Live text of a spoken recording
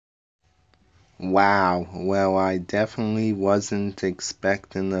Wow, well, I definitely wasn't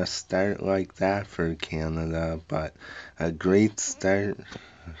expecting a start like that for Canada, but a great start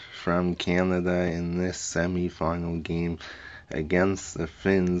from Canada in this semi-final game against the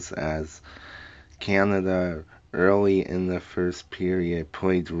Finns, as Canada early in the first period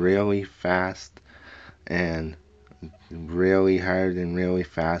played really fast and really hard and really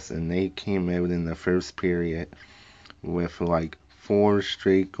fast, and they came out in the first period with like four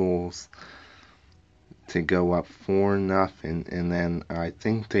straight goals to go up 4-0, and then I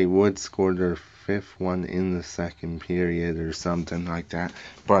think they would score their fifth one in the second period or something like that.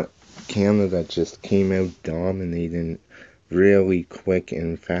 But Canada just came out dominating really quick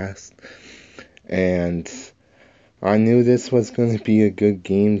and fast, and I knew this was going to be a good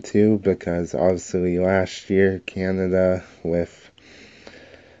game too, because obviously last year Canada with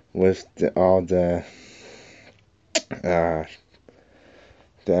all uh,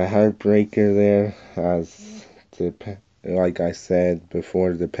 the heartbreaker there, as the like I said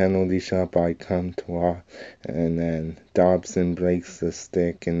before, the penalty shot by Comtois, and then Dobson breaks the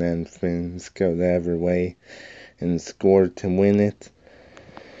stick, and then Finns go the other way and score to win it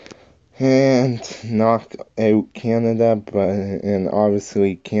and knock out Canada. But and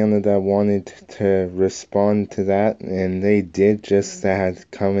obviously Canada wanted to respond to that, and they did just that,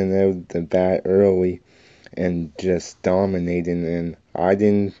 coming out the bat early and just dominating. And I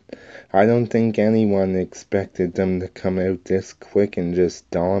don't think anyone expected them to come out this quick and just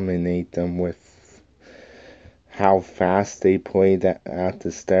dominate them with how fast they played at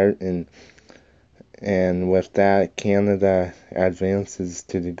the start. And with that, Canada advances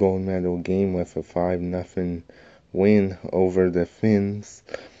to the gold medal game with a 5-0 win over the Finns.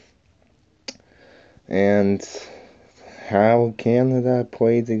 And how Canada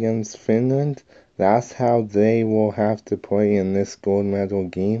played against Finland, that's how they will have to play in this gold medal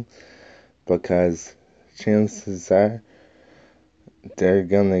game, because chances are they're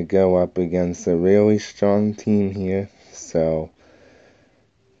gonna go up against a really strong team here. So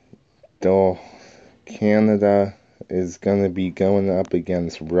though Canada is gonna be going up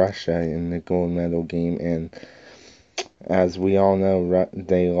against Russia in the gold medal game, and as we all know,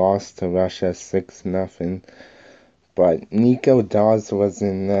 they lost to Russia 6-0. But Nico Dawes was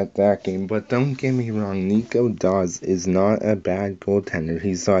in that game. But don't get me wrong, Nico Dawes is not a bad goaltender.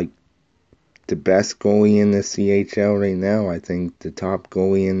 He's like the best goalie in the CHL right now. I think the top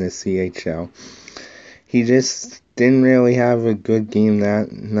goalie in the CHL. He just didn't really have a good game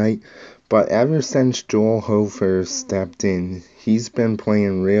that night. But ever since Joel Hofer stepped in, he's been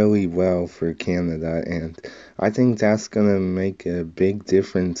playing really well for Canada. And I think that's going to make a big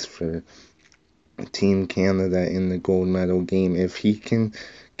difference for Team Canada in the gold medal game. If he can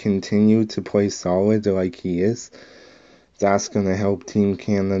continue to play solid like he is, that's going to help Team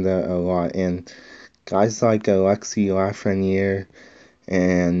Canada a lot. And guys like Alexis Lafreniere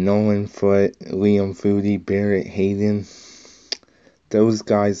and Nolan Foote, Liam Foudy, Barrett Hayden, those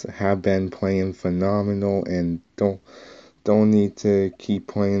guys have been playing phenomenal and don't need to keep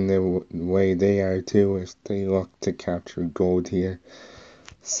playing the way they are too if they look to capture gold here.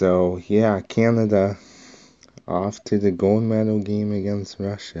 So yeah, Canada off to the gold medal game against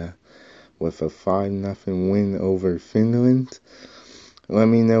Russia with a 5-0 win over Finland. Let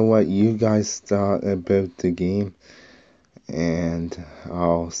me know what you guys thought about the game, and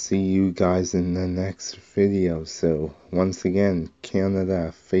I'll see you guys in the next video. So once again,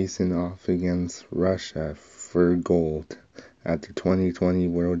 Canada facing off against Russia for gold at the 2020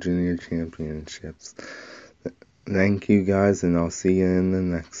 World Junior Championships. Thank you guys, and I'll see you in the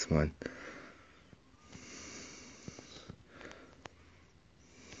next one.